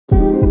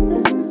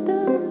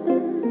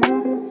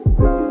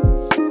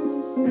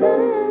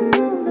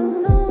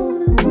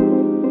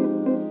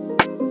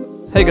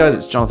Hey guys,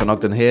 it's Jonathan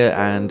Ogden here,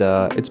 and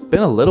it's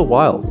been a little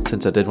while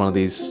since I did one of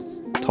these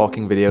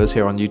talking videos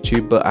here on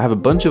YouTube, but I have a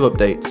bunch of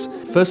updates.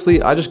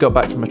 Firstly, I just got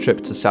back from a trip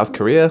to South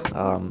Korea.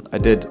 I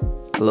did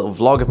a little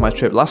vlog of my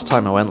trip last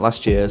time I went,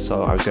 last year,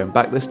 so I was going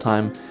back this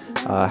time,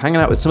 hanging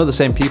out with some of the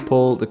same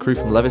people, the crew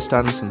from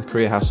Levistance and the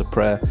Korea House of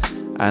Prayer,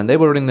 and they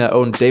were running their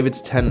own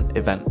David's Tent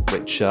event,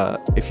 which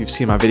if you've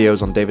seen my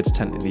videos on David's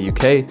Tent in the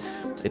UK,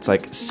 it's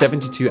like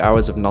 72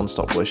 hours of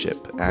non-stop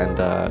worship, and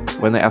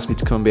when they asked me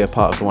to come and be a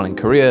part of the one in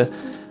Korea,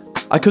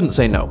 I couldn't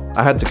say no.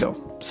 I had to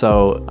go.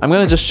 So I'm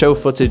gonna just show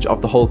footage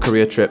of the whole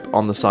Korea trip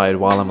on the side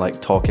while I'm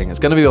like talking. It's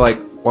gonna be like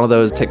one of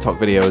those TikTok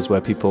videos where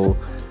people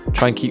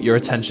try and keep your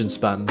attention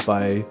span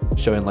by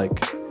showing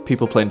like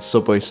people playing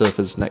Subway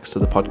Surfers next to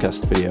the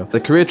podcast video. The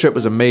Korea trip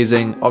was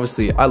amazing.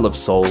 Obviously, I love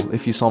Seoul.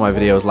 If you saw my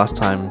videos last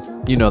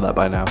time, you know that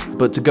by now.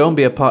 But to go and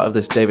be a part of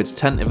this David's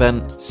Tent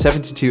event,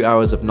 72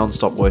 hours of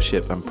non-stop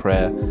worship and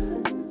prayer,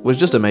 was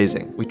just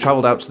amazing. We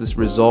traveled out to this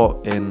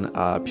resort in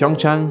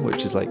Pyeongchang,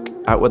 which is like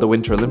out where the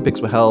Winter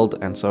Olympics were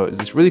held, and so it was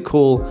this really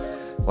cool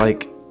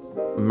like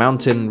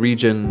mountain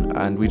region,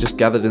 and we just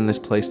gathered in this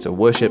place to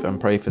worship and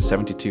pray for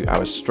 72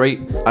 hours straight.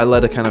 I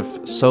led a kind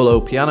of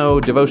solo piano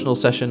devotional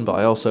session, but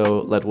I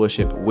also led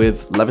worship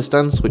with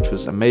Levistance, which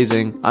was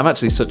amazing. I'm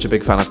actually such a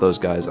big fan of those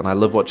guys, and I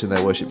love watching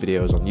their worship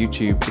videos on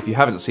YouTube. If you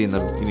haven't seen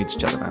them, you need to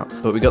check them out.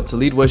 But we got to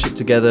lead worship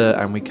together,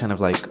 and we kind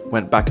of like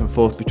went back and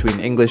forth between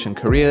English and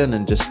Korean,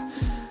 and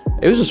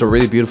it was just a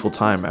really beautiful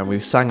time, and we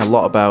sang a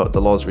lot about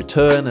the Lord's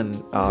return,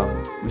 and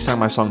we sang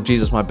my song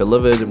Jesus My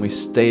Beloved, and we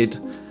stayed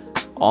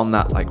on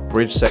that like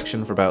bridge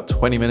section for about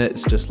 20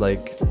 minutes just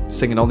like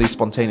singing all these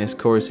spontaneous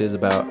choruses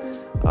about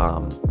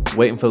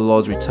waiting for the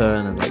Lord's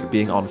return and like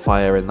being on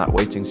fire in that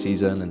waiting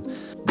season. And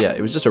yeah,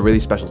 it was just a really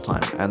special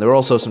time. And there were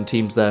also some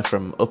teams there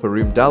from Upper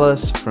Room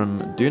Dallas,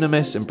 from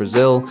Dunamis in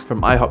Brazil,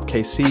 from IHOP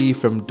KC,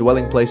 from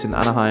Dwelling Place in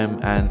Anaheim,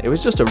 and it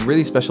was just a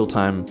really special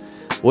time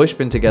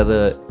worshiping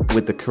together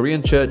with the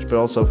Korean church, but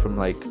also from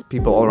like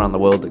people all around the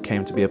world that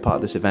came to be a part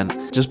of this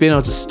event. Just being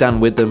able to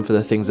stand with them for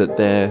the things that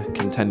they're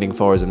contending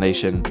for as a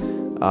nation.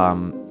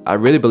 I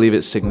really believe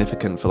it's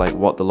significant for like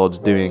what the Lord's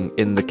doing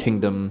in the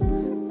kingdom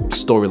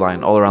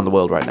storyline all around the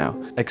world right now.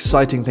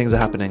 Exciting things are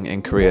happening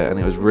in Korea, and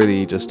it was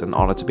really just an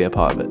honor to be a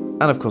part of it.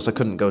 And of course, I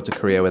couldn't go to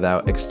Korea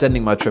without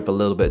extending my trip a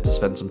little bit to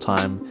spend some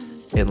time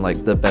in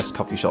like the best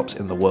coffee shops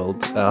in the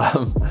world,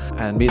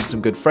 and meeting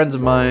some good friends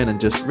of mine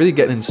and just really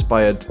getting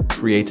inspired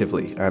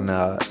creatively. And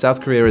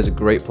South Korea is a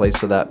great place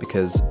for that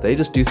because they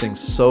just do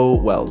things so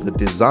well. The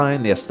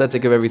design, the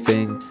aesthetic of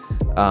everything.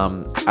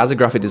 As a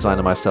graphic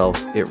designer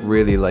myself, it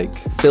really like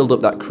filled up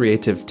that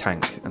creative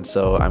tank, and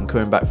so I'm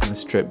coming back from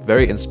this trip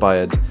very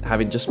inspired,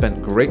 having just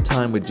spent great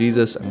time with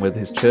Jesus and with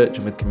his church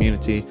and with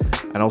community,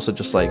 and also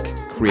just like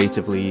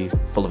creatively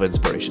full of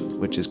inspiration,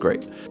 which is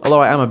great.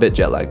 Although I am a bit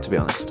jet lagged, to be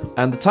honest.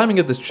 And the timing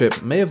of this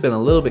trip may have been a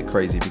little bit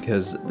crazy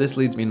because this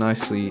leads me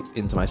nicely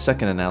into my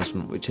second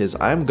announcement, which is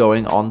I am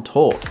going on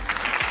tour.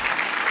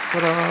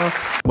 Ta-da!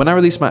 When I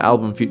released my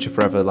album Future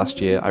Forever last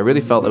year, I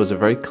really felt there was a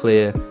very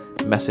clear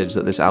message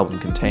that this album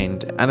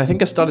contained, and I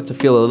think I started to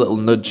feel a little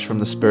nudge from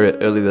the Spirit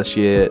early this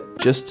year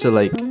just to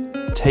like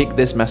take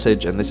this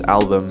message and this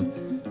album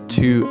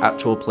to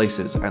actual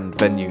places and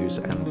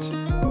venues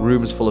and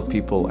rooms full of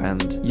people.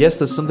 And yes,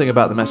 there's something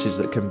about the message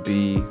that can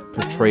be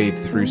portrayed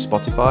through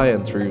Spotify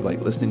and through like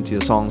listening to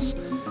your songs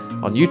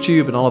on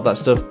YouTube and all of that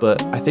stuff,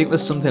 but I think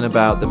there's something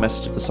about the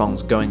message of the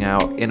songs going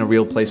out in a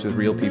real place with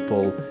real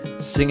people,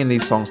 singing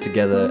these songs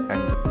together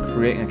and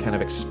creating a kind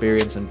of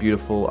experience and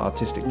beautiful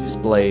artistic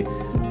display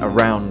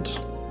around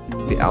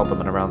the album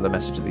and around the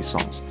message of these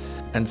songs.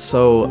 And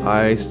so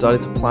I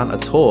started to plan a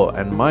tour,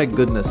 and my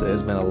goodness, it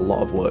has been a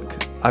lot of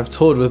work. I've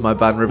toured with my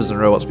band Rivers and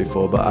Robots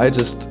before, but I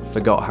just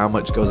forgot how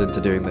much goes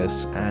into doing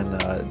this,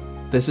 and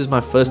this is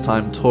my first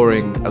time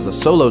touring as a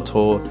solo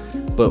tour,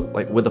 but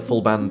like with a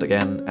full band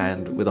again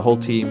and with a whole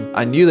team.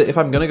 I knew that if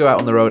I'm gonna go out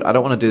on the road, I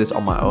don't want to do this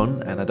on my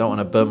own, and I don't want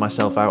to burn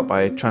myself out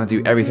by trying to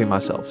do everything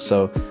myself.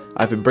 So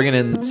I've been bringing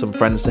in some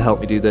friends to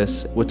help me do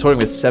this. We're touring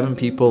with 7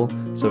 people,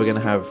 so we're gonna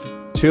have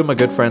 2 of my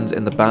good friends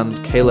in the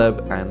band,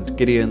 Caleb and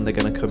Gideon. They're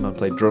gonna come and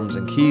play drums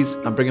and keys.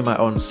 I'm bringing my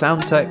own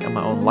sound tech and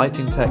my own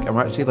lighting tech, and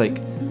we're actually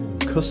like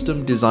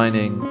custom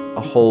designing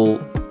a whole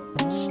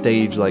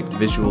stage like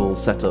visual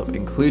setup,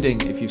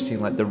 including, if you've seen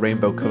like the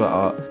rainbow cover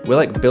art, we're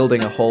like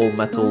building a whole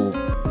metal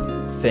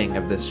thing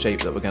of this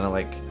shape that we're gonna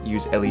like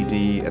use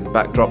LED and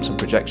backdrops and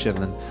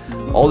projection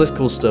and all this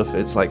cool stuff.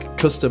 It's like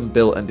custom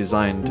built and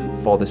designed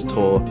for this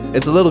tour.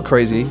 It's a little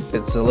crazy,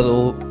 it's a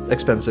little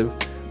expensive,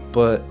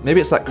 but maybe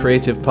it's that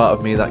creative part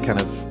of me, that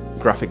kind of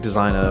graphic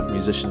designer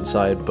musician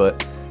side,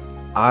 but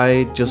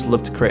I just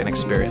love to create an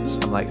experience.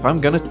 I'm like, if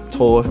I'm gonna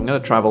tour, if I'm gonna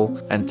travel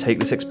and take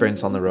this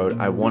experience on the road,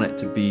 I want it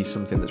to be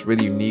something that's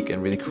really unique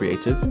and really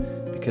creative,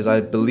 because I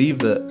believe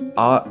that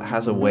art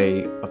has a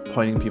way of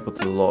pointing people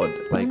to the Lord.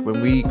 Like when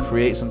we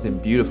create something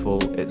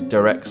beautiful, it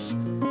directs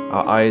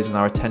our eyes and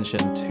our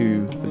attention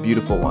to the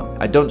beautiful one.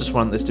 I don't just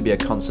want this to be a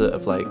concert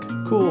of like,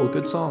 cool,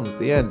 good songs,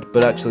 the end,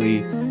 but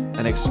actually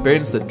an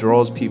experience that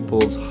draws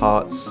people's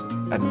hearts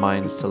and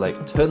minds to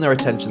like turn their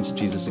attention to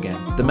Jesus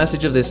again. The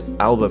message of this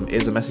album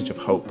is a message of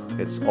hope.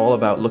 It's all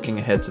about looking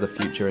ahead to the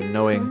future and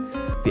knowing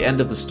the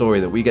end of the story,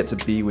 that we get to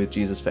be with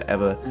Jesus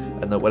forever,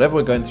 and that whatever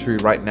we're going through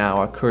right now,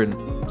 our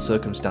current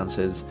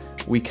circumstances,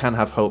 we can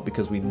have hope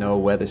because we know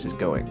where this is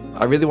going.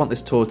 I really want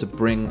this tour to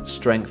bring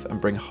strength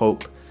and bring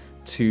hope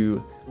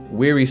to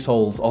weary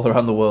souls all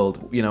around the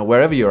world. You know,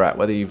 wherever you're at,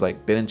 whether you've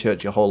like been in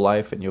church your whole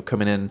life and you're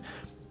coming in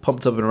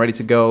pumped up and ready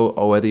to go,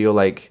 or whether you're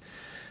like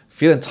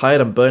feeling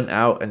tired and burnt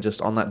out and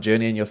just on that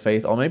journey in your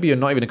faith, or maybe you're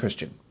not even a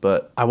Christian.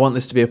 But I want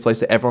this to be a place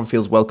that everyone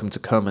feels welcome to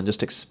come and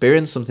just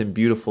experience something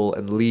beautiful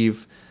and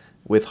leave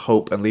with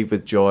hope and leave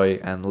with joy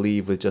and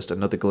leave with just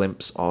another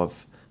glimpse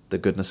of the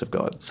goodness of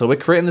God. So we're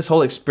creating this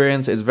whole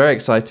experience. It's very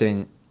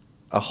exciting,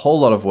 a whole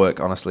lot of work,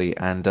 honestly,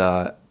 and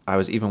I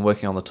was even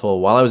working on the tour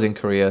while I was in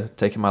Korea,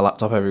 taking my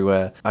laptop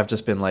everywhere. I've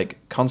just been like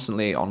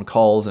constantly on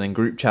calls and in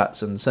group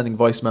chats and sending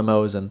voice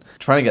memos and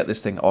trying to get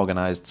this thing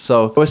organized.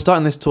 So we're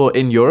starting this tour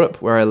in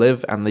Europe, where I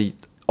live, and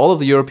all of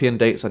the European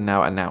dates are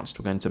now announced.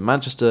 We're going to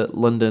Manchester,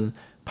 London,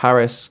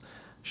 Paris,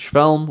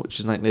 Schwelm, which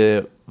is like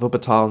near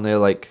Wuppertal, near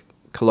like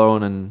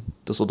Cologne and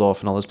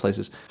Dusseldorf and all those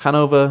places,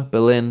 Hannover,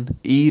 Berlin,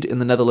 Ede in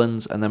the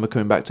Netherlands, and then we're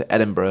coming back to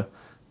Edinburgh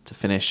to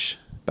finish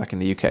back in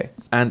the UK.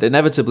 And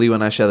inevitably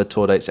when I share the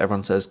tour dates,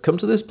 everyone says, come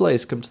to this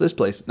place, come to this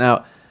place.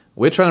 Now,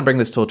 we're trying to bring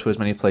this tour to as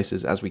many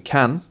places as we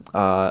can.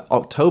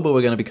 October,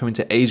 we're going to be coming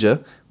to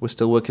Asia. We're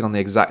still working on the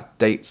exact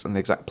dates and the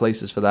exact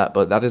places for that,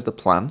 but that is the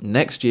plan.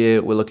 Next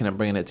year, we're looking at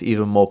bringing it to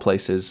even more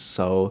places.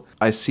 So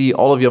I see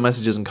all of your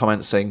messages and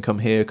comments saying, come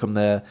here, come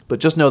there. But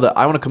just know that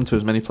I want to come to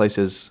as many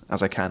places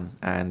as I can,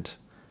 and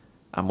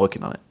I'm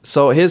working on it.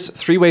 So here's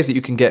 3 ways that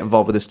you can get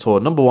involved with this tour.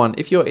 Number 1,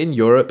 if you're in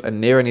Europe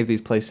and near any of these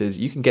places,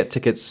 you can get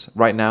tickets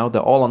right now.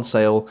 They're all on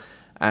sale,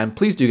 and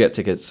please do get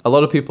tickets. A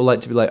lot of people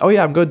like to be like, oh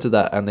yeah, I'm going to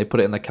that, and they put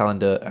it in their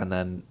calendar, and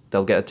then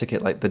they'll get a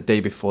ticket like the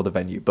day before the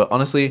venue. But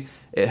honestly,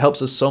 it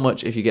helps us so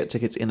much if you get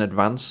tickets in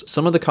advance.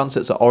 Some of the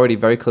concerts are already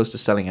very close to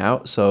selling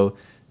out, so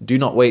do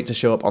not wait to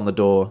show up on the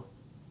door.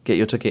 Get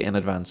your ticket in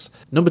advance.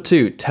 Number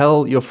 2,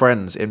 tell your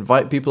friends,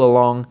 invite people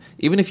along.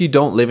 Even if you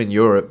don't live in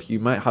Europe, you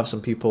might have some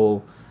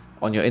people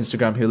on your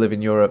Instagram who live in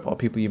Europe, or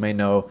people you may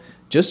know.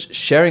 Just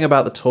sharing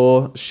about the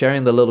tour,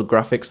 sharing the little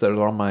graphics that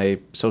are on my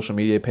social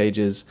media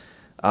pages,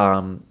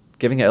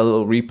 giving it a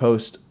little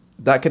repost,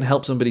 that can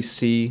help somebody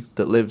see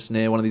that lives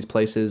near one of these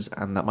places,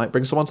 and that might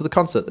bring someone to the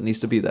concert that needs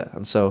to be there.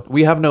 And so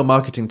we have no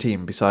marketing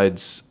team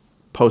besides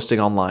posting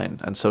online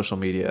and social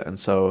media. And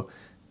so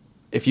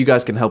if you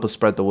guys can help us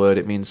spread the word,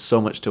 it means so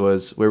much to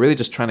us. We're really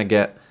just trying to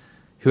get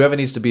whoever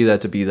needs to be there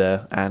to be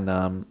there. And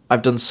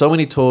I've done so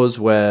many tours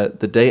where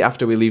the day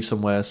after we leave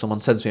somewhere, someone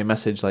sends me a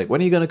message like,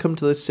 when are you going to come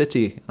to this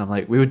city? And I'm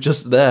like, we were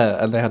just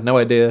there, and they had no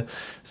idea.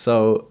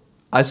 So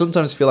I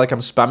sometimes feel like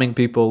I'm spamming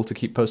people to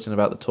keep posting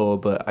about the tour,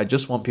 but I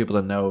just want people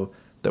to know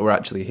that we're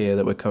actually here,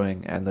 that we're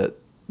coming, and that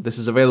this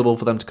is available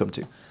for them to come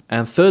to.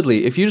 And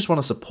thirdly, if you just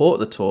want to support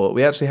the tour,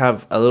 we actually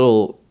have a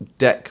little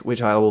deck,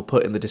 which I will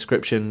put in the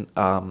description,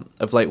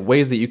 of like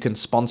ways that you can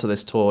sponsor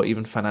this tour,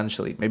 even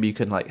financially. Maybe you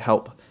can like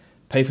help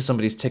pay for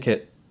somebody's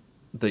ticket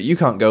that you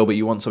can't go, but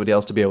you want somebody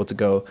else to be able to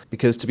go.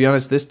 Because to be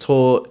honest, this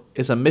tour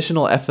is a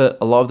missional effort.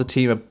 A lot of the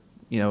team are,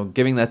 you know,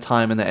 giving their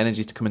time and their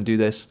energy to come and do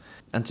this.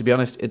 And to be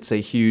honest, it's a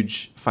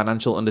huge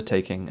financial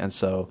undertaking. And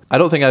so I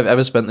don't think I've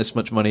ever spent this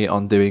much money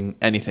on doing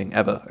anything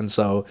ever. And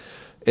so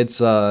it's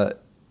a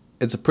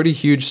pretty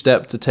huge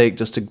step to take,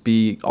 just to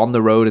be on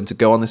the road and to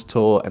go on this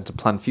tour and to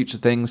plan future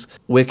things.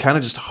 We're kind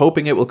of just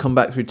hoping it will come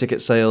back through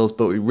ticket sales,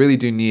 but we really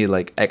do need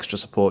like extra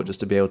support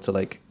just to be able to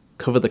like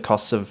cover the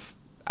costs of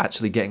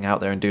actually getting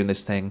out there and doing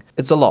this thing.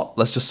 It's a lot,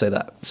 let's just say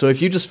that. So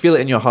if you just feel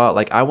it in your heart,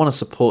 like, I want to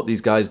support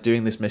these guys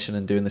doing this mission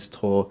and doing this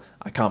tour,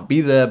 I can't be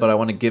there, but I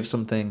want to give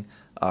something,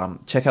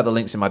 check out the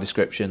links in my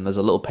description. There's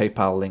a little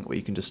PayPal link where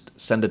you can just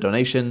send a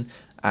donation,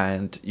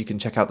 and you can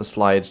check out the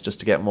slides just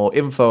to get more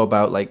info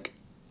about like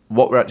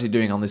what we're actually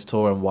doing on this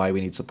tour and why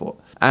we need support.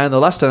 And the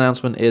last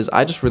announcement is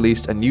I just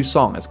released a new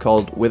song. It's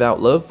called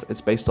Without Love.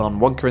 It's based on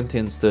 1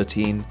 Corinthians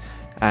 13.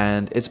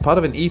 And it's part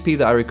of an EP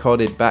that I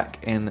recorded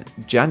back in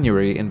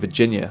January in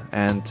Virginia.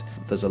 And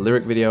there's a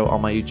lyric video on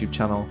my YouTube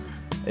channel.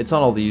 It's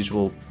on all the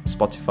usual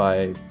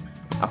Spotify,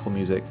 Apple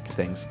Music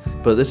things.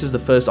 But this is the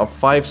first of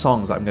 5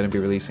 songs that I'm going to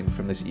be releasing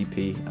from this EP.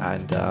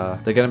 And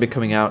they're going to be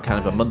coming out kind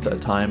of a month at a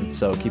time.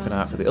 So keep an eye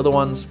out for the other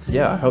ones.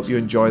 Yeah, I hope you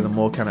enjoy the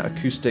more kind of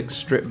acoustic,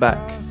 stripped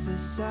back,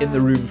 in the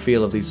room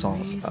feel of these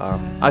songs.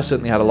 I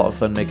certainly had a lot of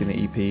fun making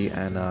the EP,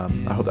 and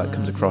I hope that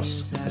comes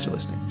across as you're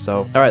listening.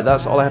 So, alright,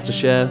 that's all I have to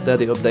share. They're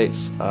the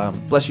updates.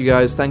 Bless you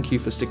guys. Thank you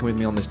for sticking with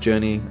me on this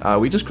journey.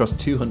 We just crossed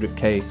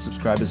 200k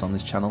subscribers on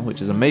this channel,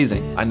 which is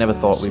amazing. I never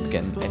thought we'd be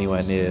getting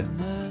anywhere near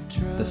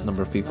this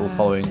number of people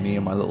following me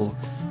and my little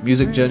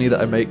music journey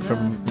that I make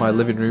from my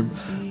living room.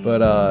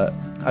 But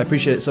I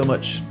appreciate it so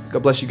much.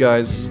 God bless you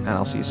guys, and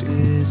I'll see you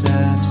soon.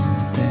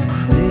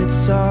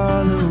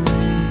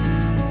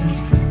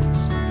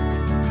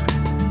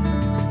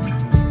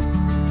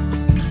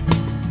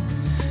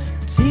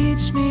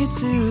 Teach me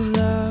to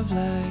love.